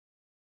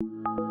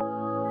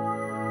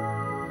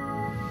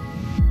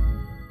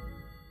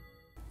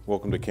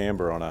Welcome to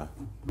Canberra on a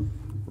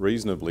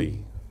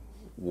reasonably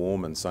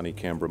warm and sunny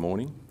Canberra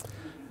morning.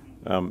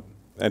 And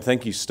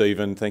thank you,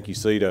 Stephen, thank you,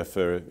 CEDA,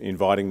 for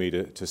inviting me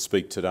to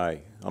speak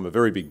today. I'm a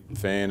very big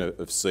fan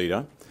of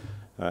CEDA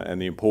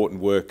and the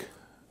important work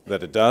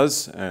that it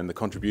does and the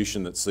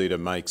contribution that CEDA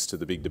makes to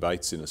the big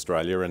debates in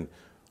Australia and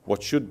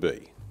what should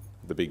be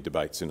the big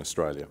debates in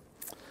Australia.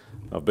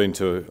 I've been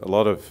to a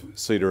lot of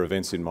CEDA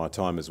events in my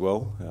time as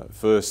well.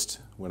 First,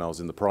 when I was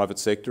in the private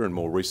sector, and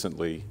more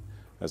recently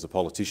as a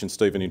politician,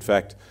 Stephen. In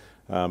fact,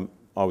 I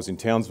was in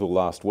Townsville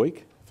last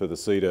week for the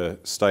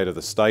CEDA State of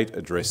the State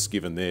address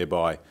given there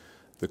by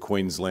the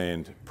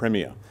Queensland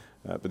Premier.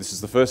 But this is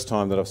the first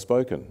time that I've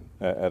spoken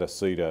at a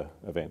CEDA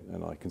event,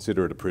 and I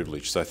consider it a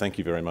privilege. So thank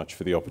you very much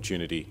for the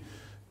opportunity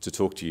to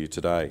talk to you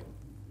today.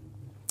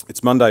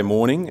 It's Monday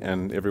morning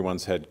and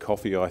everyone's had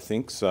coffee, I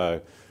think,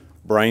 so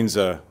brains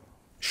are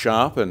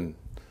sharp and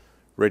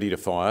ready to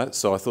fire.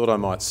 So I thought I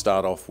might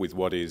start off with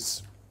what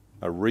is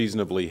a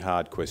reasonably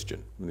hard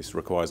question, and this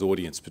requires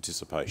audience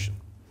participation.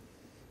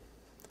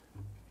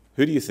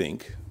 Who do you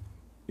think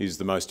is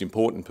the most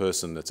important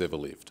person that's ever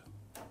lived?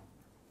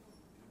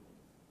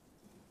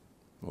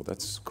 Well,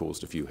 that's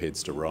caused a few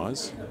heads to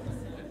rise.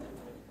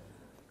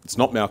 It's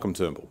not Malcolm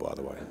Turnbull, by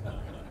the way.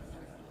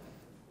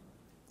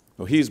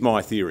 Well, here's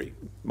my theory.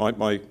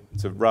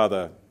 It's a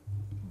rather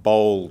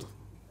bold,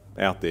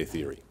 out there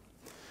theory.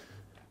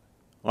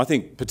 I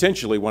think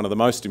potentially one of the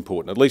most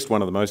important, at least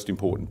one of the most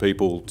important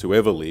people to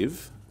ever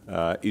live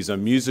is a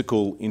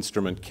musical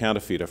instrument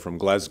counterfeiter from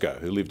Glasgow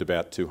who lived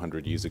about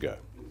 200 years ago.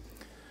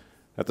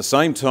 At the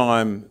same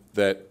time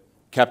that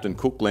Captain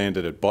Cook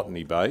landed at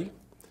Botany Bay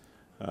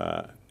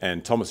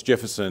and Thomas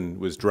Jefferson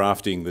was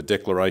drafting the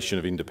Declaration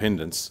of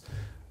Independence,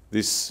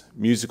 this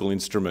musical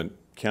instrument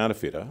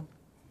counterfeiter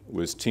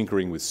was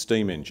tinkering with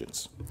steam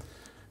engines.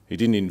 He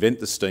didn't invent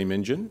the steam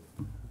engine,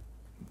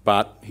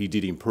 but he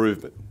did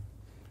improve it.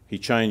 He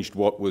changed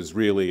what was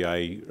really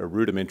a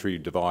rudimentary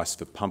device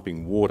for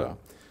pumping water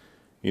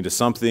into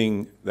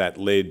something that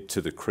led to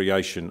the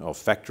creation of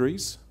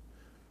factories,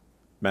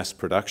 mass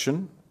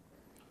production,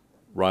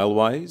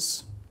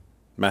 railways,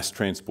 mass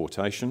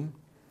transportation,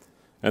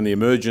 and the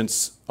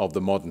emergence of the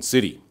modern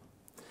city.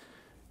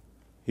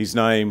 His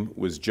name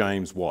was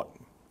James Watt.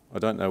 I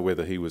don't know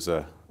whether he was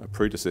a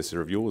predecessor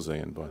of yours,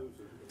 Ian, but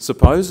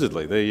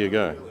supposedly, there you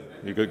go.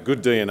 You've got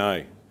good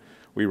DNA.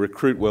 We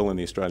recruit well in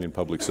the Australian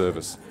Public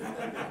Service.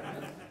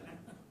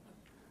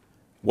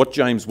 What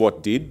James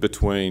Watt did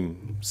between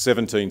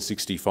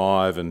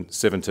 1765 and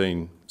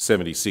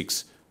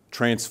 1776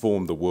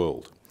 transformed the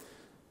world.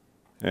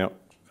 Now,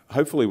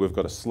 hopefully we've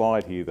got a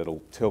slide here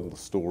that'll tell the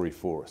story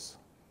for us.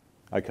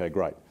 Okay,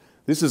 great.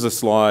 This is a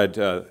slide,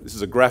 this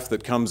is a graph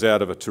that comes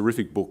out of a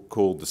terrific book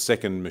called The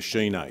Second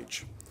Machine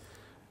Age.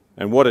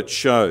 And what it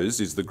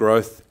shows is the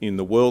growth in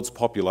the world's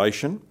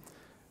population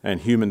and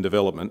human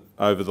development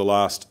over the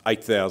last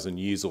 8,000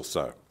 years or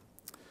so.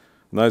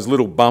 And those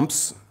little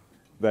bumps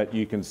that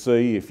you can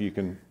see, if you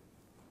can,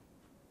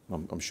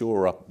 I'm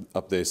sure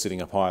up there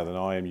sitting up higher than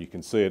I am, you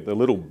can see it. The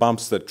little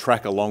bumps that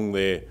track along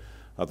there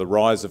are the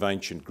rise of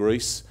ancient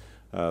Greece,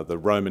 the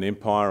Roman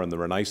Empire and the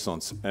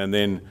Renaissance, and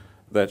then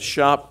that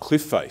sharp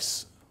cliff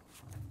face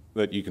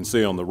that you can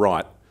see on the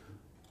right,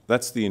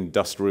 that's the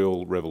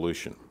Industrial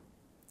Revolution.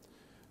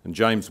 And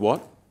James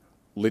Watt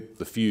lit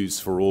the fuse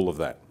for all of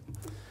that.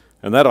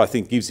 And that, I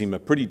think, gives him a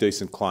pretty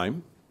decent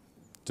claim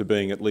to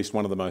being at least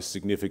one of the most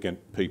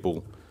significant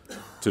people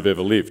to have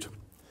ever lived.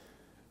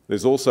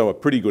 There's also a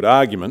pretty good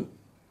argument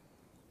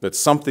that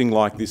something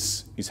like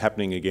this is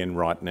happening again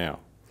right now.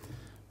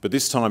 But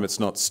this time it's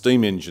not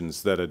steam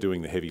engines that are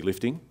doing the heavy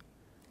lifting,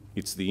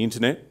 it's the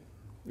internet,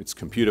 it's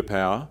computer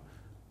power,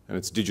 and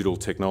it's digital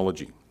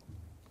technology.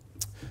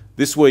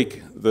 This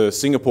week, the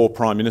Singapore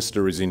Prime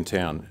Minister is in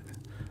town,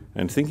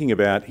 and thinking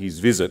about his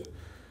visit,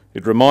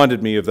 it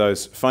reminded me of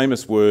those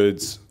famous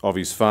words of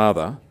his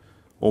father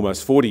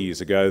almost 40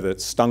 years ago that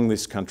stung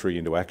this country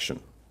into action.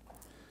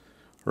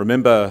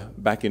 Remember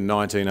back in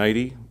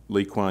 1980,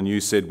 Lee Kuan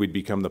Yew said we'd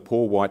become the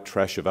poor white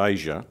trash of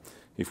Asia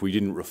if we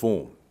didn't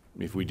reform,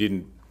 if we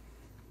didn't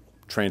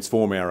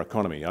transform our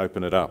economy,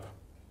 open it up.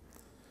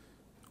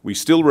 We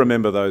still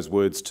remember those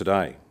words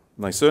today.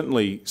 And they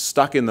certainly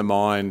stuck in the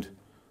mind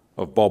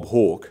of Bob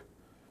Hawke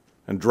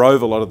and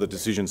drove a lot of the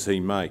decisions he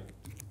made.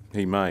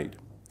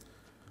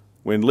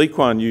 When Lee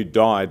Kuan Yew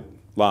died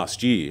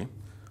last year,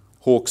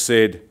 Hawke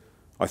said,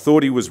 "I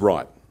thought he was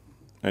right."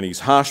 And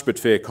his harsh but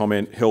fair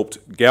comment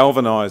helped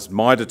galvanise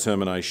my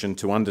determination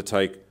to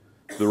undertake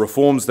the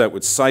reforms that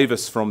would save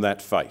us from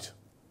that fate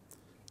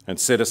and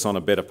set us on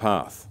a better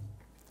path.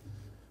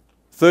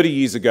 30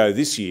 years ago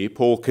this year,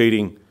 Paul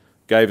Keating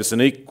gave us an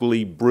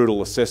equally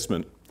brutal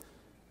assessment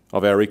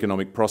of our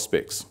economic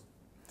prospects.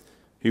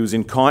 He was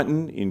in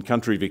Kyneton in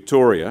country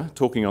Victoria,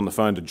 talking on the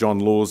phone to John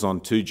Laws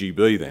on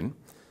 2GB then,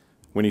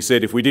 when he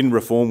said if we didn't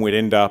reform, we'd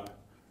end up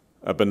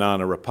a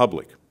banana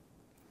republic.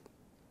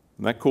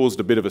 And that caused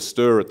a bit of a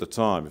stir at the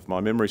time. If my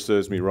memory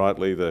serves me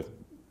rightly, the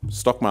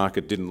stock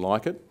market didn't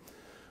like it.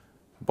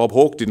 Bob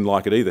Hawke didn't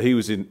like it either. He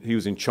was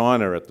in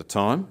China at the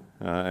time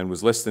and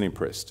was less than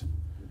impressed.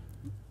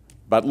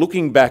 But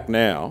looking back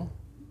now,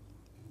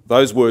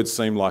 those words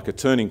seem like a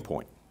turning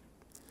point.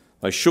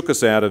 They shook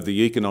us out of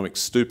the economic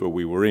stupor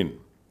we were in.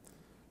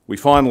 We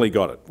finally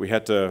got it. We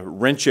had to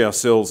wrench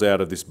ourselves out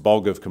of this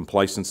bog of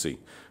complacency.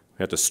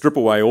 We had to strip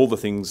away all the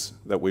things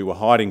that we were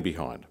hiding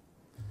behind,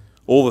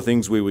 all the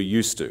things we were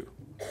used to.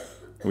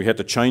 We had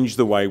to change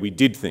the way we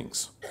did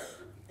things.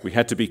 We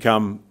had to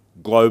become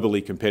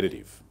globally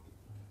competitive,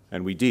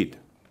 and we did.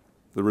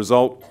 The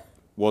result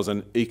was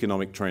an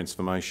economic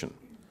transformation,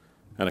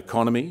 an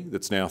economy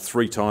that's now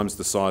 3 times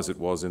the size it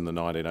was in the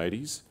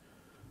 1980s.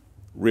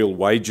 Real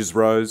wages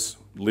rose,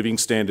 living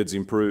standards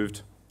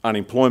improved,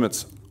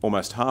 unemployment's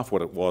almost half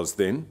what it was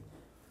then,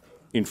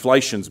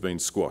 inflation's been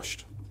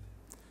squashed.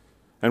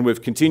 And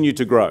we've continued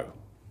to grow.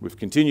 We've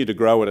continued to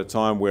grow at a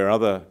time where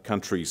other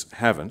countries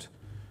haven't.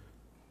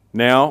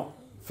 Now,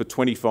 for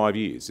 25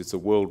 years, it's a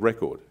world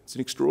record. It's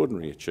an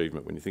extraordinary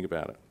achievement when you think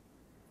about it.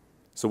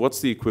 So what's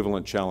the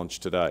equivalent challenge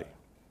today?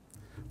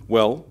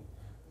 Well,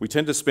 we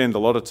tend to spend a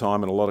lot of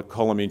time and a lot of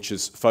column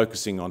inches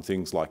focusing on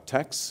things like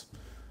tax,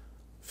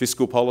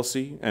 fiscal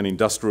policy and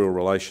industrial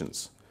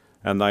relations.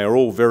 And they are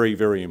all very,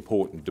 very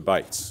important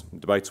debates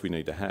we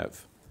need to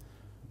have.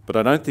 But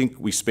I don't think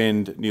we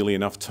spend nearly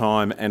enough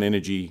time and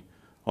energy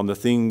on the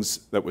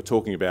things that we're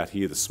talking about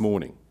here this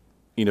morning,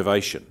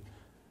 innovation,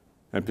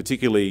 and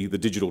particularly the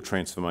digital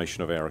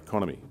transformation of our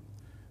economy.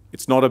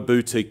 It's not a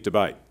boutique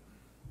debate.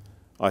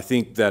 I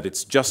think that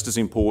it's just as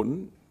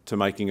important to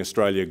making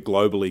Australia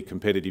globally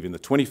competitive in the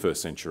 21st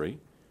century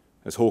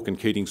as Hawke and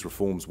Keating's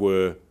reforms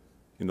were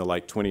in the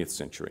late 20th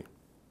century.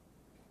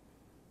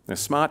 Now,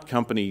 smart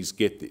companies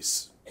get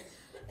this.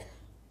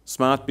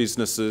 Smart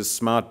businesses,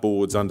 smart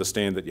boards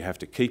understand that you have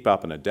to keep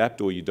up and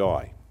adapt or you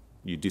die,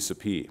 you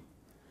disappear.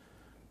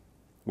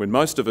 When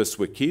most of us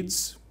were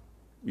kids,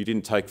 you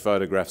didn't take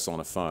photographs on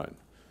a phone.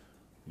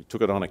 You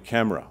took it on a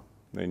camera,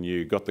 then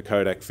you got the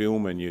Kodak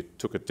film and you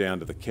took it down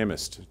to the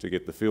chemist to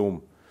get the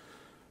film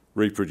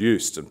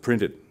reproduced and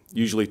printed.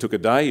 Usually took a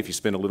day. If you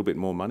spent a little bit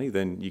more money,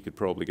 then you could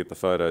probably get the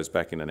photos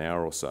back in an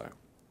hour or so.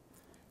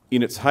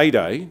 In its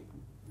heyday,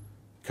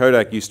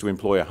 Kodak used to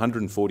employ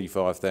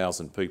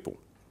 145,000 people.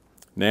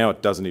 Now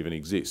it doesn't even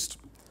exist.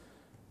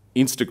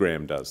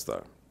 Instagram does,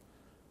 though.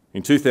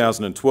 In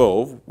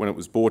 2012, when it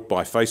was bought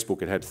by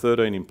Facebook, it had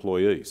 13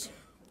 employees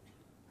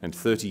and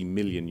 30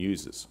 million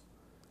users.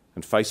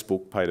 And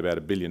Facebook paid about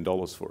 $1 billion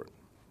for it.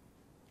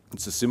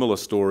 It's a similar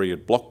story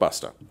at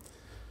Blockbuster.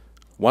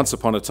 Once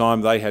upon a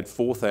time, they had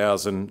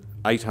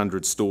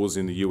 4,800 stores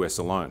in the US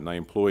alone. They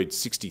employed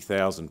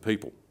 60,000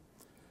 people.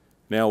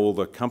 Now all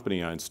the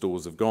company-owned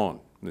stores have gone,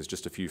 and there's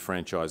just a few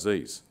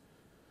franchisees.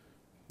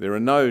 There are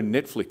no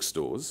Netflix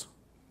stores,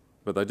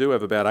 but they do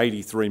have about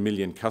 83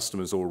 million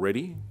customers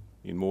already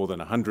in more than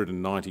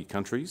 190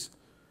 countries,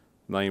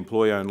 and they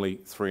employ only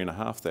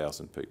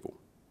 3,500 people.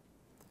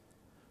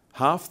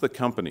 Half the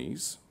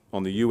companies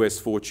on the US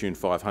Fortune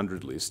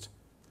 500 list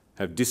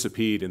have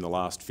disappeared in the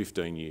last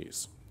 15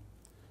 years.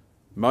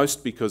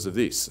 Most because of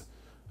this,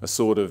 a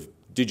sort of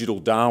digital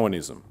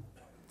Darwinism.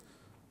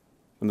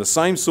 And the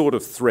same sort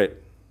of threat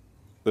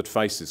that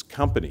faces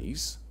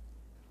companies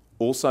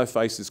also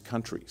faces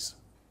countries,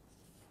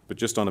 but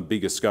just on a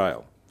bigger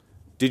scale.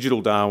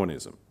 Digital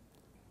Darwinism.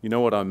 You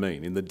know what I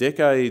mean. In the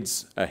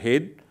decades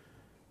ahead,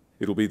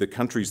 it'll be the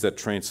countries that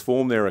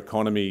transform their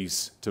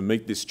economies to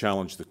meet this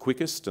challenge the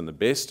quickest and the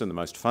best and the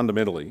most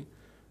fundamentally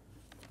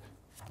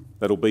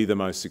that'll be the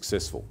most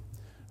successful.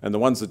 And the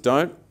ones that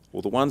don't,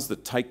 or the ones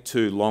that take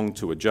too long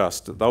to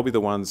adjust, they'll be the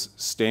ones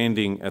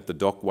standing at the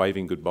dock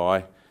waving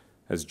goodbye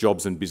as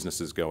jobs and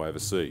businesses go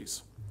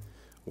overseas,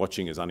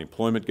 watching as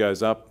unemployment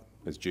goes up,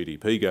 as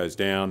GDP goes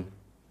down,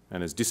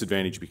 and as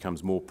disadvantage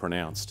becomes more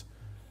pronounced,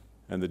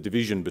 and the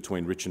division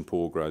between rich and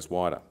poor grows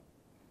wider.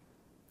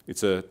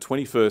 It's a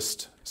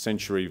 21st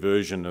century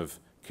version of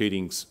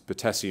Keating's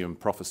potassium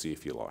prophecy,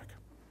 if you like,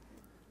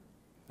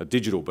 a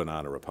digital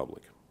banana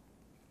republic.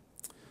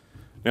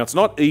 Now, it's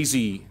not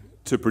easy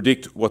to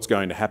predict what's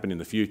going to happen in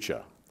the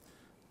future,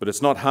 but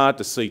it's not hard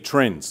to see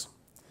trends,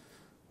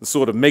 the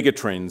sort of mega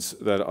trends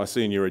that I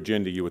see in your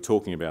agenda you were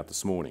talking about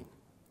this morning.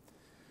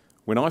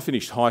 When I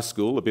finished high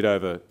school a bit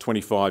over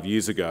 25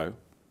 years ago,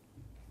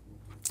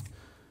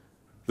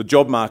 the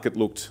job market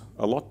looked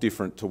a lot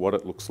different to what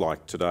it looks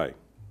like today.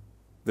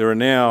 There are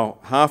now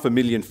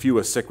 500,000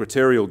 fewer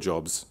secretarial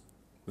jobs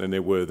than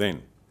there were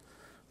then.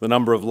 The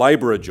number of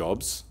labourer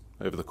jobs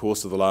over the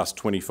course of the last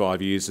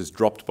 25 years has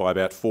dropped by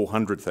about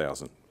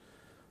 400,000.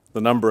 The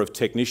number of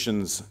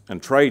technicians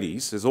and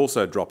tradies has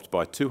also dropped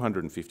by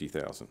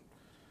 250,000.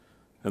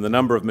 And the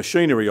number of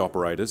machinery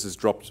operators has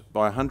dropped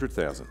by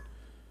 100,000.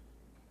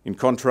 In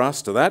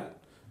contrast to that,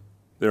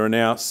 there are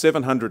now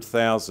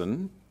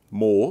 700,000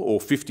 more, or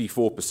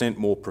 54%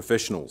 more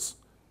professionals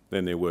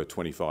than there were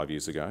 25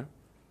 years ago.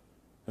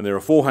 And there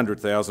are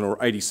 400,000 or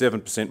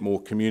 87%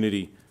 more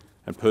community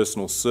and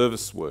personal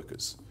service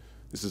workers.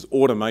 This is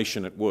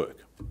automation at work.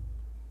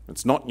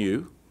 It's not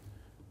new.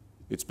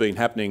 It's been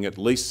happening at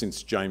least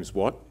since James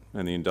Watt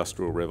and the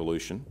Industrial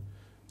Revolution.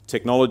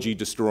 Technology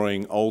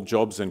destroying old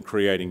jobs and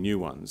creating new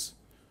ones.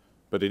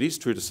 But it is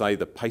true to say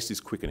the pace is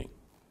quickening.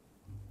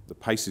 The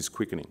pace is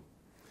quickening.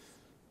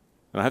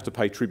 And I have to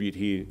pay tribute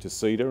here to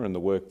CEDA and the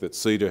work that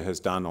CEDA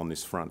has done on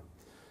this front.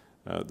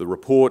 The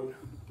report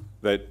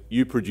that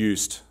you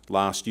produced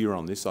last year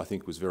on this, I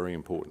think, was very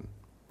important.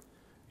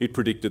 It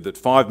predicted that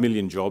 5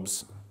 million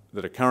jobs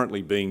that are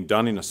currently being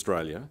done in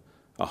Australia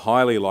are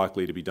highly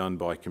likely to be done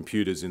by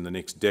computers in the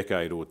next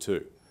decade or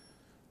two.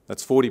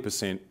 That's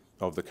 40%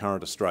 of the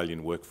current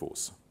Australian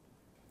workforce.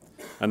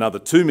 Another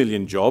 2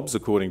 million jobs,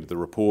 according to the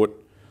report,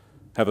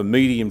 have a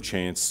medium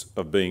chance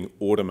of being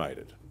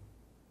automated.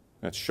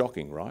 That's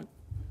shocking, right?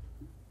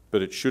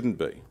 But it shouldn't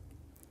be.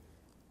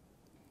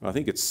 I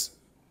think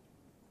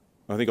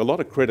a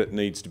lot of credit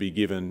needs to be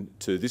given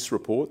to this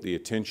report, the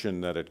attention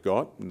that it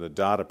got and the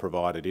data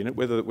provided in it,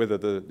 whether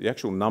the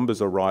actual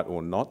numbers are right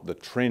or not, the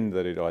trend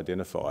that it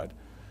identified.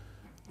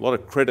 A lot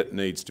of credit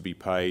needs to be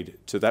paid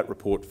to that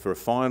report for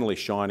finally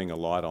shining a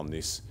light on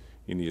this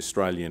in the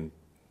Australian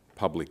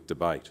public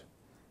debate.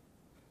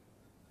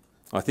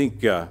 I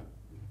think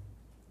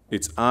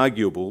it's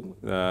arguable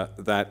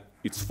that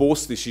it's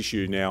forced this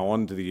issue now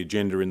onto the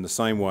agenda in the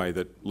same way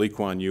that Lee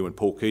Kuan Yew and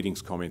Paul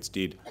Keating's comments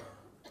did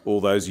all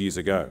those years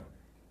ago.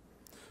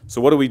 So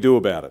what do we do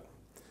about it?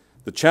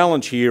 The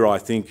challenge here, I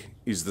think,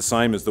 is the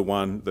same as the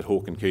one that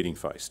Hawke and Keating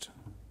faced: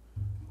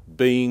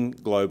 being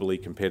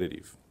globally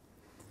competitive.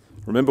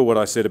 Remember what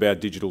I said about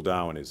digital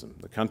Darwinism.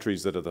 The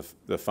countries that are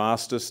the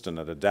fastest and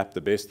that adapt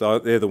the best,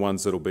 they're the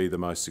ones that will be the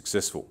most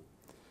successful.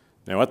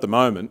 Now, at the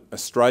moment,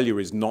 Australia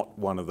is not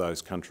one of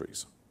those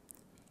countries.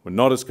 We're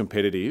not as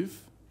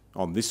competitive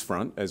on this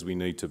front as we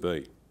need to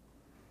be.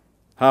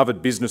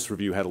 Harvard Business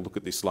Review had a look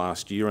at this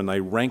last year and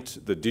they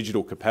ranked the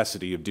digital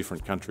capacity of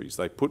different countries.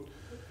 They put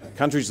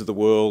countries of the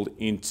world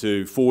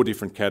into 4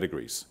 different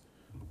categories: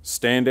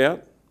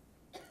 standout,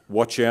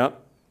 watch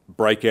out,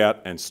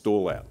 breakout and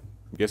stall out.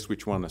 Guess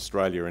which one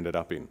Australia ended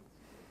up in?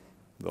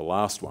 The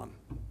last one,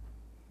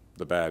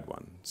 the bad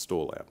one,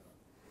 stall out.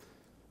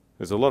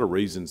 There's a lot of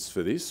reasons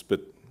for this,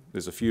 but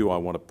there's a few I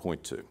want to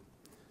point to.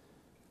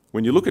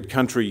 When you look at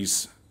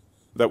countries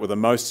that were the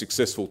most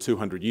successful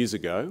 200 years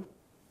ago,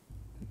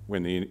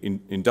 when the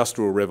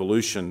Industrial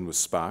Revolution was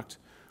sparked,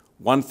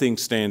 one thing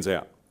stands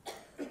out.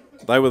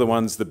 They were the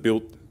ones that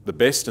built the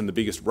best and the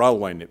biggest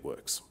railway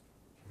networks,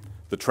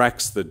 the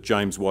tracks that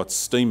James Watt's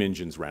steam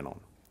engines ran on.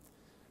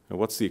 Now,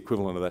 what's the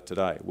equivalent of that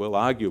today? Well,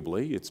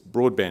 arguably, it's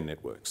broadband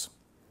networks.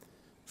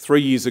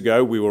 3 years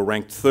ago, we were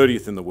ranked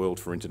 30th in the world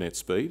for internet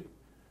speed.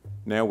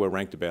 Now we're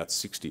ranked about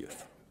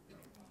 60th.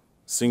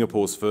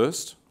 Singapore's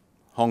first,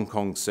 Hong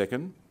Kong's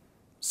second,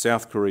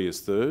 South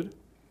Korea's third,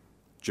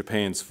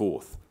 Japan's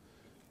fourth.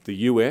 The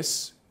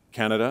US,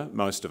 Canada,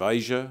 most of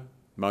Asia,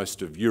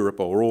 most of Europe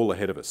are all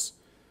ahead of us.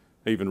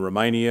 Even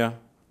Romania,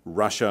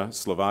 Russia,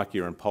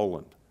 Slovakia and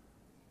Poland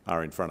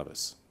are in front of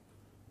us.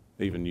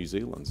 Even New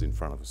Zealand's in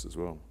front of us as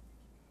well.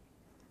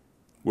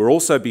 We're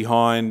also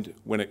behind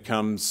when it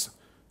comes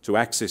to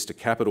access to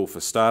capital for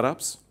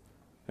startups.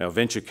 Our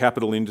venture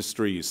capital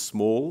industry is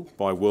small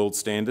by world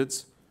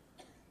standards.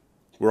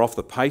 We're off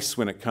the pace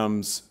when it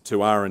comes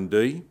to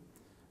R&D.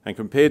 And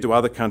compared to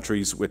other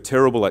countries, we're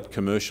terrible at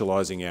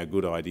commercialising our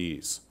good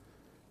ideas,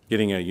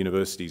 getting our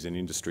universities and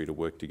industry to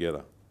work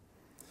together.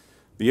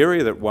 The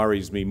area that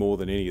worries me more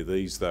than any of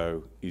these,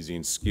 though, is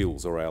in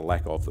skills, or our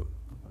lack of them.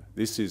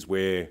 This is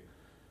where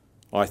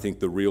I think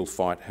the real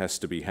fight has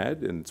to be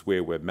had, and it's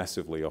where we're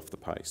massively off the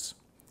pace.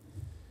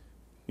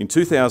 In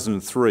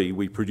 2003,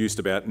 we produced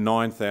about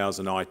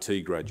 9,000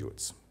 IT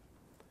graduates.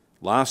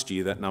 Last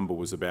year, that number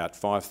was about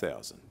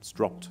 5,000. It's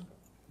dropped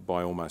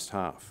by almost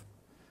half.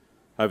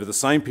 Over the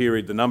same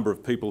period, the number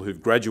of people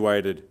who've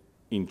graduated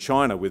in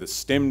China with a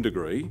STEM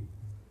degree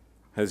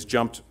has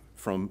jumped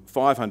from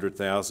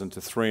 500,000 to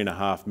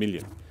 3.5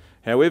 million.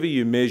 However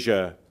you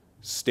measure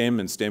STEM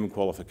and STEM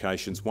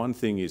qualifications, one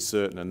thing is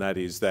certain, and that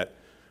is that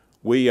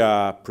we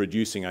are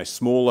producing a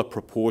smaller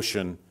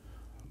proportion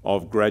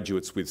of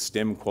graduates with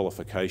STEM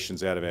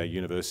qualifications out of our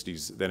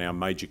universities than our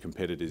major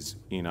competitors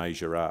in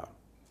Asia are.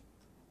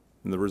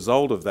 And the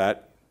result of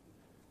that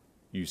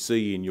you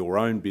see in your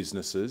own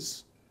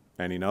businesses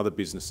and in other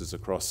businesses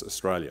across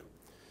Australia.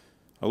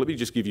 Now, let me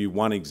just give you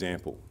one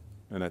example,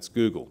 and that's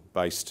Google,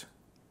 based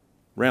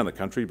around the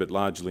country but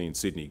largely in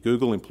Sydney.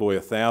 Google employ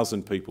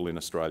 1,000 people in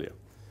Australia.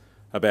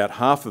 About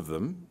half of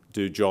them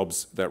do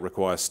jobs that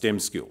require STEM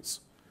skills,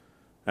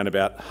 and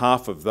about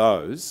half of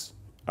those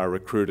are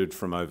recruited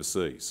from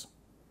overseas.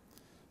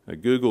 Now,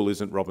 Google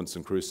isn't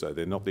Robinson Crusoe.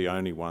 They're not the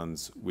only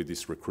ones with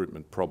this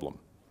recruitment problem.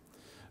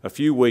 A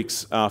few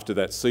weeks after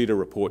that CEDA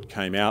report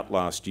came out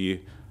last year,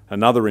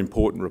 another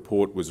important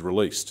report was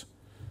released.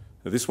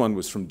 Now, this one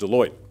was from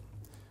Deloitte,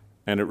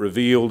 and it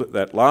revealed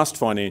that last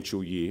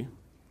financial year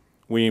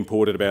we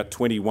imported about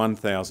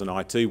 21,000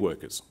 IT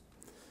workers.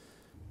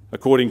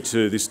 According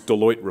to this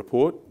Deloitte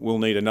report, we'll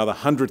need another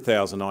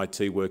 100,000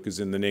 IT workers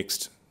in the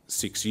next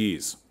 6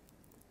 years.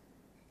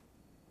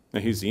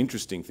 Now, here's the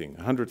interesting thing: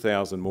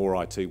 100,000 more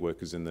IT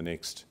workers in the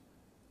next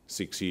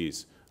 6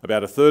 years.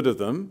 About a third of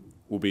them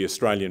will be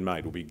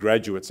Australian-made, will be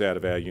graduates out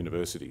of our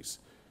universities.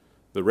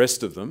 The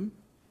rest of them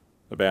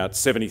about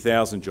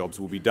 70,000 jobs,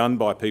 will be done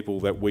by people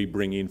that we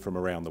bring in from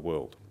around the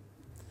world.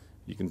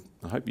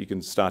 I hope you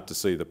can start to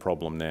see the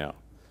problem now.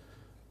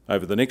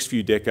 Over the next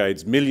few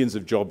decades, millions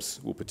of jobs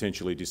will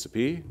potentially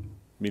disappear,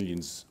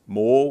 millions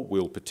more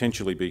will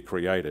potentially be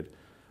created,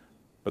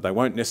 but they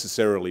won't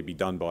necessarily be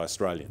done by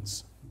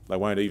Australians. They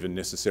won't even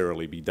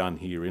necessarily be done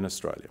here in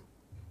Australia.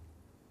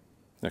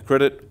 Now,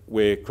 credit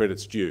where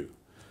credit's due.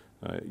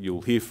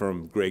 You'll hear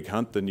from Greg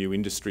Hunt, the new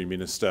Industry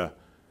Minister,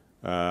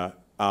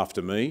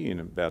 after me in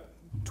about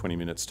 20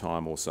 minutes'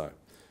 time or so.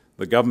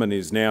 The government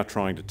is now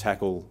trying to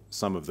tackle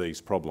some of these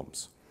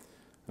problems.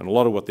 And a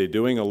lot of what they're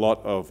doing, a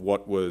lot of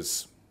what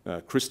was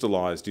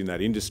crystallised in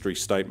that industry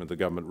statement the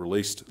government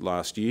released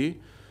last year,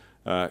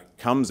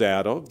 comes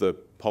out of the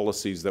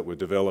policies that were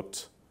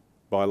developed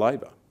by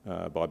Labor,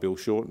 by Bill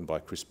Shorten, by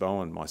Chris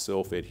Bowen,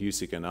 myself, Ed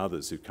Husick and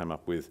others who've come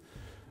up with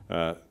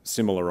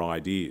similar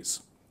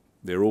ideas.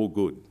 They're all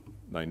good.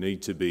 They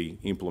need to be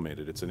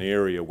implemented. It's an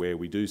area where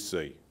we do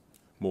see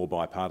more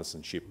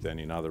bipartisanship than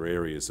in other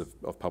areas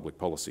of public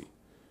policy.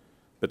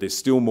 But there's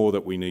still more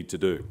that we need to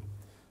do.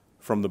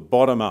 From the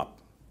bottom up,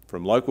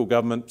 from local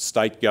government,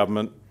 state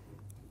government,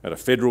 at a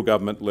federal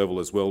government level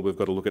as well, we've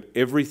got to look at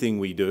everything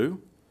we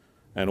do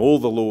and all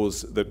the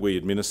laws that we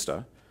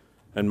administer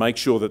and make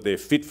sure that they're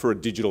fit for a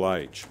digital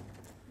age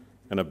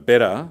and are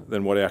better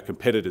than what our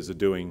competitors are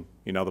doing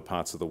in other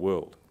parts of the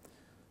world.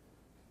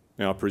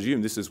 Now, I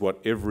presume this is what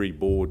every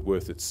board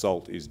worth its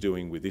salt is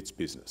doing with its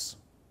business,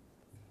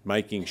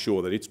 making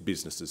sure that its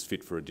business is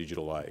fit for a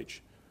digital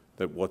age,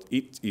 that what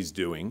it is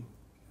doing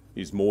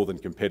is more than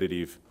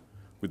competitive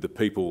with the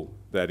people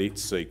that it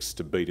seeks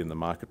to beat in the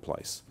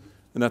marketplace.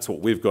 And that's what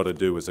we've got to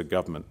do as a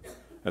government,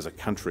 as a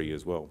country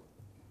as well.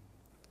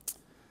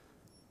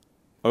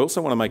 I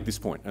also want to make this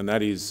point, and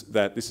that is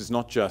that this is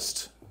not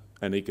just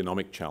an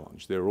economic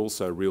challenge. There are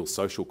also real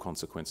social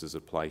consequences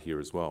at play here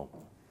as well.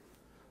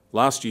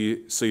 Last year,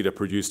 CEDA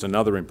produced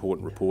another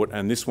important report,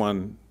 and this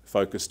one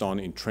focused on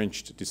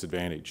entrenched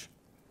disadvantage.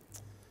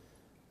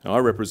 Now, I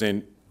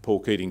represent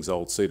Paul Keating's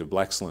old seat of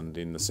Blaxland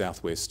in the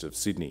southwest of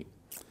Sydney.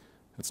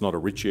 It's not a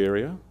rich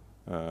area.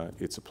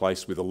 It's a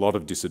place with a lot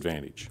of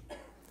disadvantage.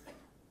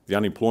 The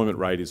unemployment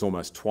rate is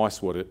almost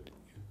twice what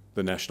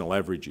the national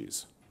average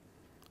is.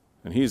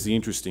 And here's the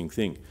interesting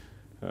thing.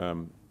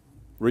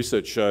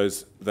 Research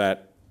shows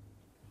that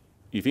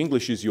if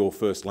English is your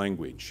first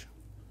language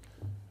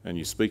and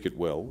you speak it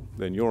well,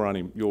 then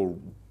your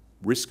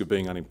risk of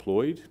being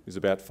unemployed is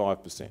about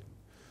 5%.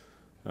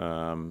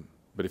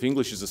 But if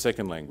English is a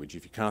second language,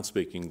 if you can't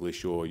speak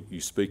English or you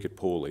speak it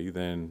poorly,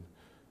 then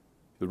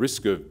the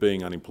risk of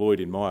being unemployed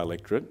in my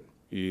electorate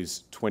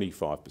is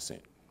 25%.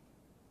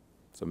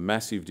 It's a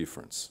massive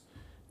difference.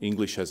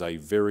 English has a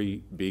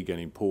very big and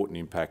important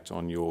impact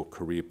on your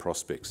career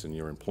prospects and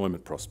your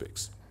employment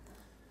prospects.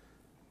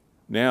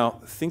 Now,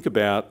 think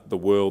about the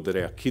world that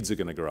our kids are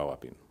going to grow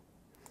up in.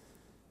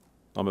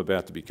 I'm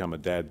about to become a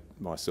dad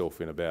myself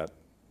in about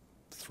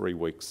 3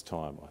 weeks'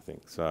 time, I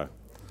think. So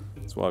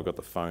that's why I've got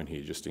the phone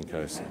here, just in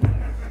case.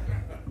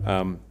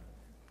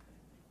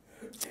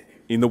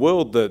 In the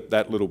world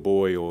that little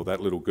boy or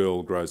that little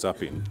girl grows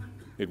up in,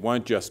 it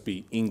won't just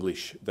be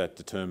English that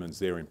determines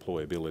their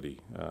employability.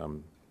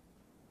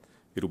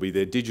 It'll be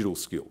their digital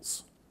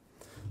skills.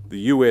 The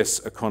US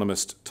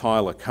economist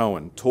Tyler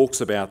Cohen talks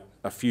about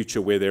a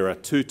future where there are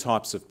two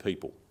types of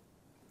people.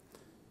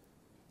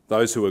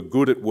 Those who are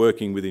good at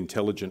working with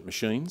intelligent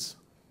machines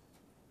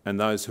and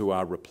those who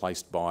are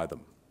replaced by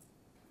them.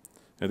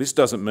 Now, this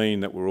doesn't mean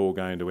that we're all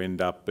going to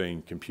end up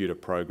being computer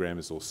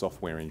programmers or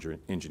software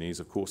engineers,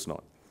 of course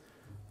not.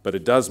 But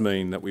it does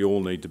mean that we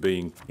all need to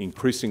be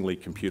increasingly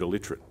computer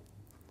literate.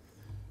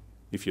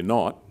 If you're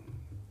not,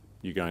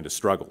 you're going to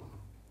struggle.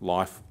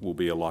 Life will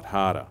be a lot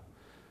harder.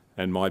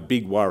 And my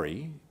big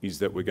worry is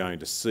that we're going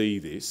to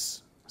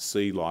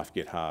see life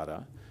get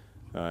harder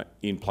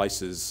in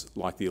places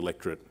like the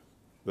electorate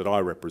that I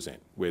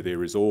represent, where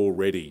there is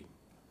already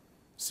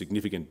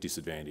significant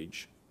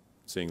disadvantage,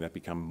 seeing that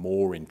become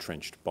more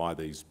entrenched by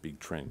these big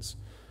trends.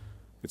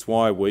 It's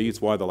why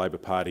the Labor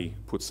Party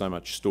puts so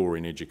much store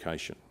in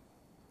education.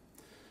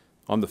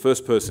 I'm the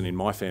first person in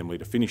my family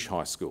to finish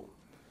high school.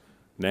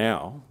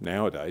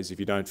 Nowadays, if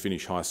you don't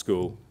finish high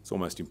school, it's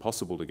almost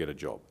impossible to get a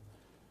job.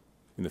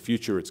 In the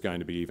future, it's going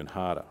to be even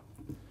harder.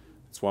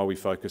 It's why we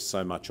focus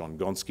so much on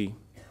Gonski.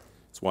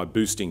 It's why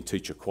boosting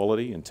teacher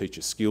quality and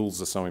teacher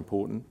skills are so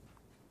important.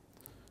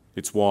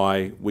 It's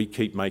why we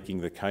keep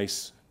making the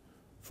case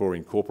for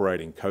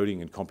incorporating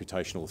coding and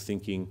computational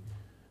thinking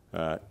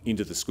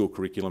into the school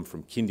curriculum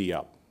from kindy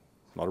up.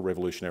 Not a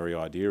revolutionary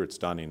idea. It's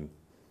done in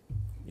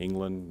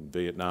England,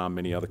 Vietnam,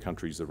 many other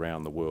countries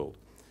around the world.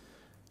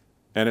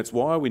 And it's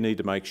why we need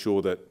to make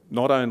sure that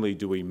not only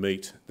do we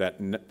meet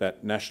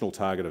that national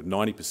target of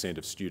 90%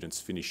 of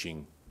students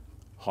finishing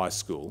high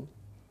school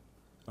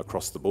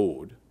across the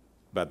board,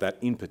 but that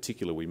in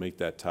particular we meet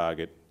that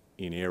target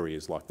in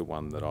areas like the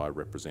one that I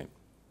represent.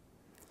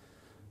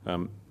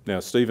 Now,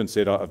 Stephen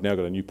said I've now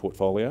got a new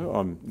portfolio.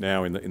 I'm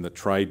now in the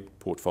trade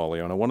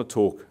portfolio, and I want to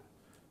talk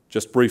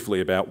just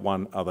briefly about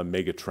one other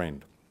mega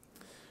trend.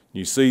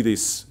 You see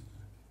this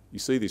You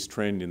see this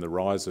trend in the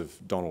rise of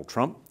Donald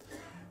Trump,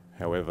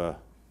 however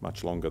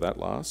much longer that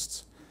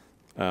lasts.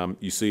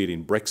 You see it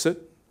in Brexit,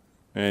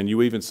 and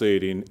you even see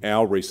it in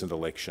our recent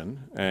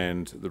election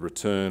and the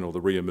return or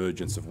the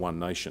re-emergence of One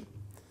Nation.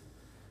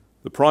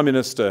 The Prime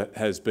Minister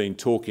has been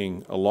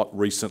talking a lot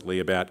recently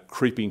about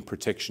creeping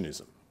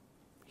protectionism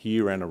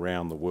here and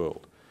around the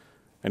world,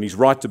 and he's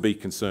right to be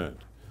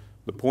concerned.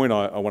 The point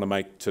I want to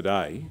make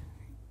today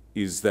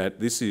is that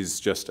this is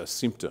just a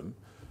symptom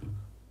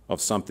of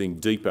something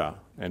deeper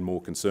and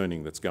more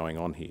concerning that's going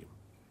on here.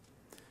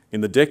 In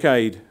the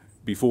decade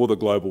before the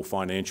global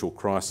financial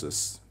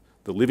crisis,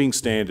 the living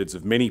standards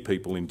of many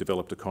people in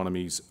developed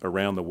economies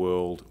around the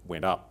world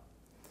went up.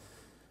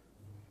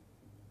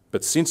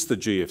 But since the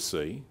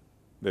GFC,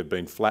 they've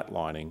been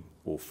flatlining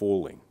or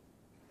falling.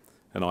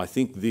 And I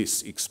think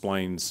this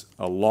explains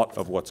a lot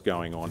of what's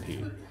going on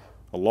here,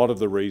 a lot of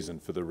the reason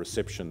for the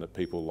reception that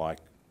people like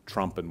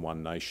Trump and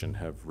One Nation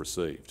have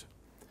received.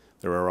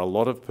 There are a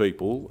lot of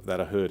people that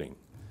are hurting,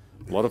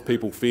 a lot of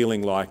people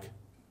feeling like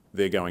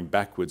they're going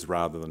backwards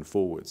rather than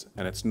forwards.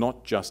 And it's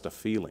not just a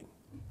feeling,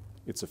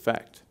 it's a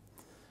fact.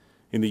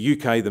 In the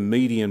UK, the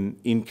median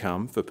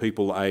income for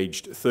people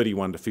aged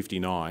 31 to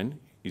 59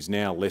 is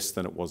now less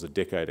than it was a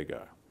decade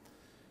ago.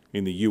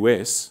 In the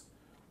US,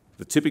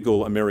 the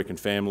typical American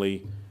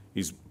family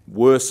is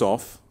worse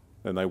off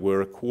than they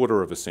were a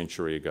quarter of a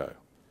century ago.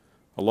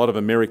 A lot of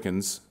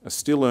Americans are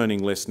still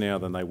earning less now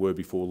than they were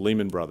before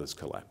Lehman Brothers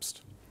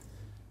collapsed.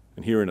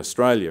 And here in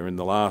Australia, in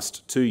the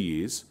last 2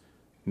 years,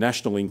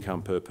 national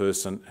income per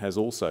person has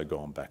also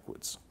gone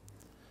backwards.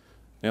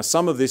 Now,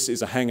 some of this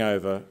is a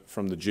hangover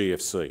from the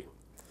GFC,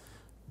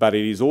 but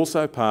it is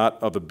also part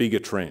of a bigger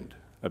trend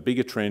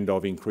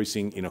of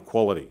increasing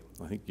inequality.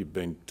 I think you've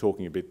been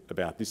talking a bit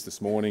about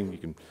this morning. You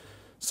can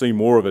see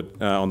more of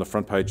it on the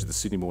front page of the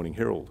Sydney Morning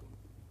Herald.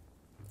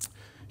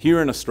 Here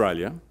in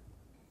Australia,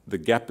 the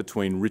gap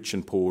between rich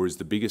and poor is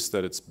the biggest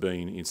that it's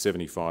been in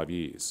 75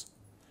 years.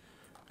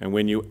 And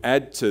when you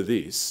add to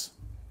this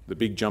the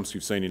big jumps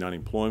we've seen in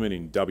unemployment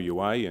in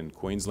WA and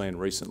Queensland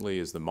recently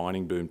as the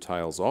mining boom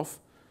tails off,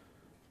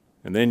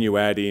 and then you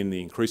add in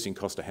the increasing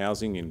cost of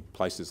housing in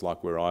places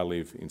like where I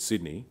live in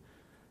Sydney,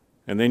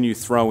 and then you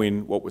throw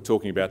in what we're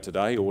talking about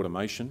today,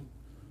 automation,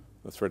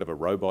 the threat of a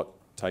robot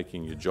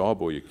taking your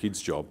job or your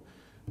kid's job,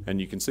 and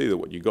you can see that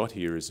what you got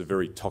here is a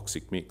very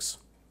toxic mix.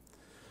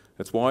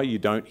 That's why you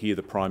don't hear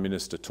the Prime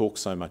Minister talk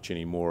so much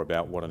anymore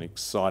about what an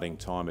exciting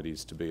time it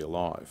is to be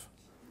alive.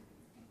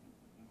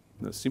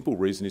 And the simple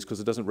reason is because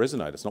it doesn't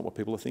resonate. It's not what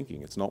people are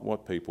thinking. It's not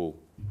what people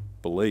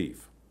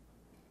believe.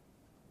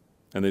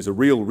 And there's a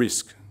real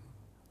risk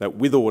that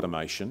with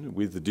automation,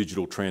 with the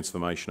digital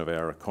transformation of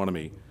our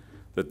economy,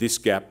 that this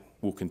gap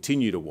will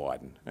continue to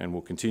widen and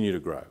will continue to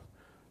grow.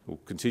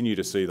 We'll continue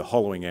to see the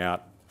hollowing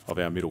out of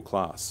our middle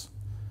class.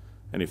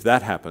 And if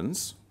that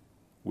happens,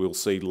 we'll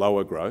see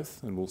lower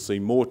growth and we'll see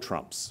more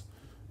Trumps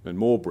and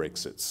more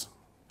Brexits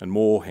and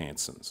more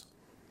Hansons.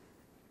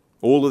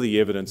 All of the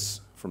evidence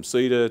from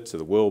CEDA to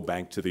the World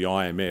Bank to the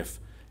IMF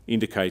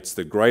indicates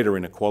that greater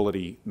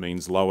inequality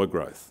means lower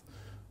growth.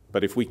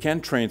 But if we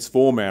can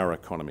transform our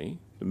economy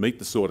to meet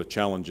the sort of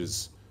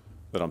challenges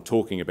that I'm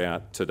talking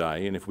about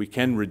today, and if we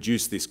can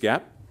reduce this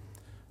gap,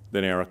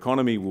 then our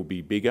economy will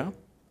be bigger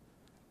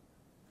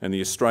and the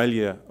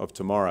Australia of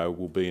tomorrow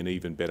will be an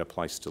even better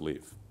place to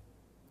live.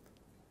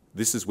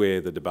 This is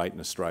where the debate in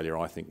Australia,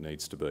 I think,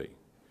 needs to be.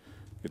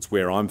 It's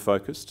where I'm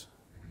focused,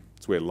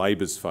 it's where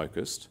Labor's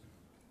focused.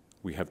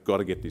 We have got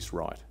to get this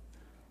right,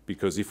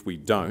 because if we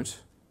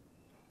don't,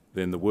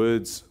 then the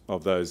words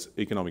of those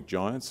economic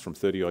giants from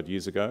 30 odd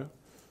years ago,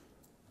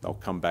 they'll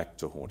come back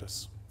to haunt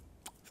us.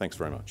 Thanks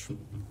very much.